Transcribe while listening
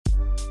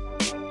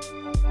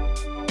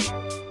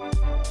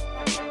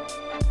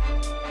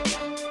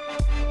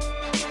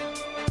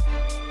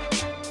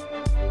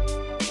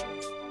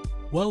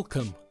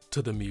Welcome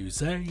to the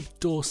Musée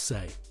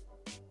d'Orsay.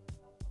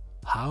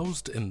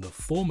 Housed in the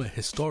former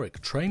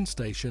historic train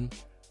station,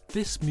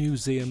 this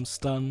museum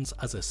stands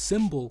as a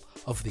symbol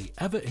of the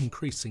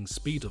ever-increasing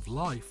speed of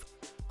life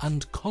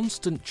and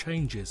constant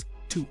changes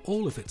to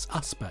all of its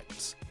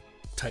aspects: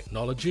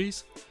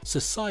 technologies,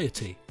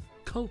 society,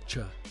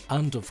 culture,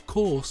 and of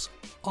course,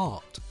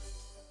 art.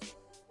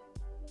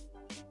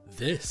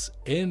 This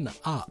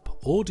in-app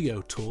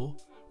audio tour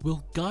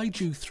will guide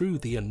you through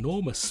the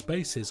enormous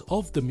spaces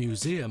of the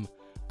museum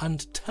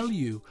and tell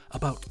you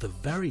about the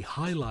very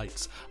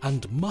highlights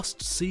and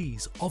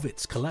must-sees of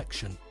its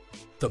collection,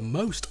 the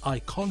most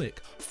iconic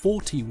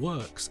 40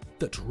 works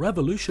that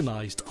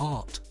revolutionised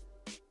art.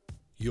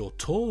 Your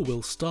tour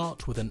will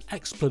start with an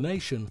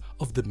explanation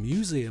of the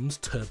museum's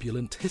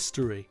turbulent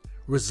history,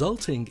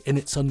 resulting in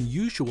its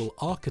unusual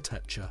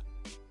architecture.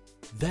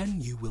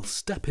 Then you will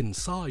step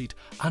inside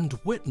and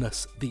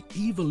witness the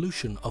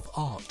evolution of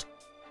art,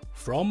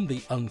 from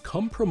the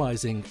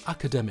uncompromising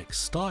academic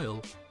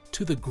style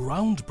to the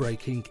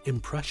groundbreaking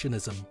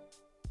Impressionism.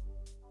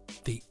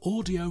 The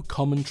audio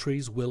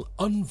commentaries will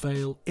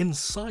unveil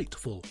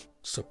insightful,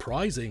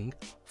 surprising,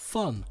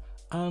 fun,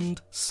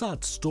 and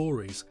sad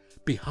stories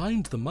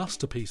behind the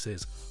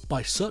masterpieces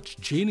by such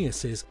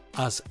geniuses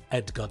as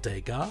Edgar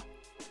Degas,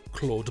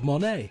 Claude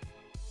Monet,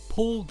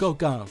 Paul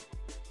Gauguin,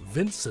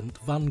 Vincent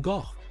van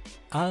Gogh,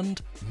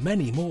 and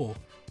many more.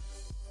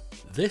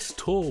 This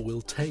tour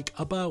will take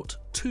about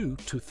 2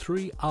 to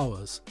 3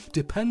 hours,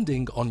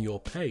 depending on your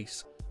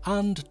pace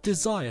and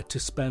desire to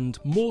spend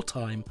more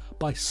time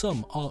by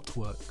some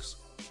artworks.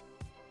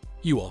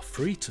 You are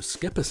free to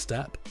skip a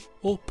step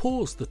or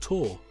pause the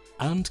tour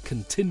and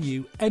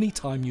continue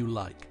anytime you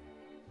like.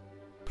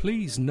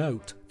 Please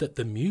note that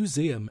the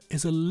museum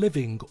is a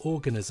living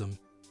organism.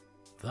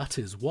 That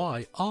is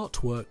why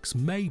artworks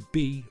may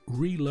be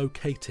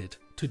relocated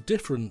to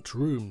different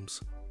rooms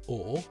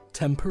or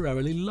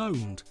temporarily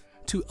loaned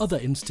to other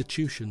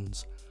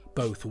institutions,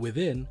 both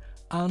within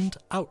and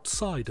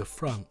outside of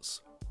France.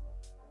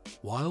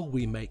 While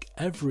we make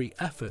every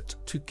effort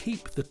to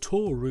keep the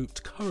tour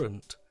route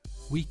current,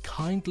 we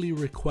kindly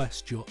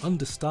request your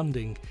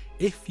understanding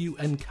if you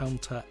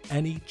encounter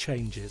any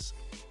changes.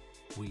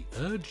 We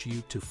urge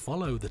you to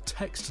follow the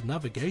text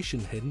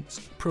navigation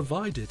hints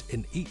provided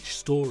in each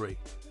story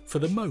for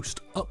the most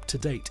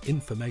up-to-date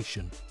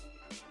information.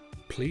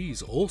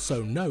 Please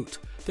also note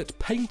that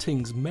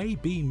paintings may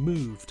be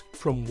moved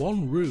from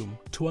one room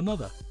to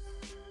another.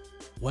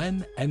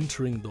 When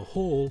entering the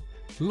hall,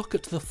 look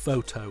at the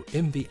photo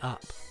in the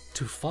app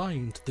to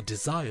find the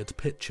desired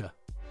picture.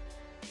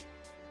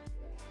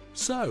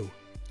 So,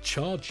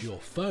 charge your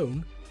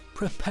phone,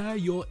 prepare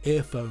your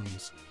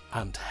earphones,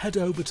 and head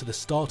over to the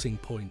starting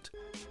point,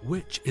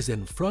 which is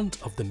in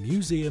front of the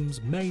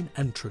museum's main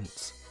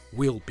entrance.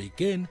 We'll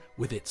begin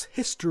with its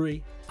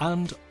history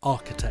and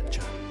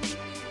architecture.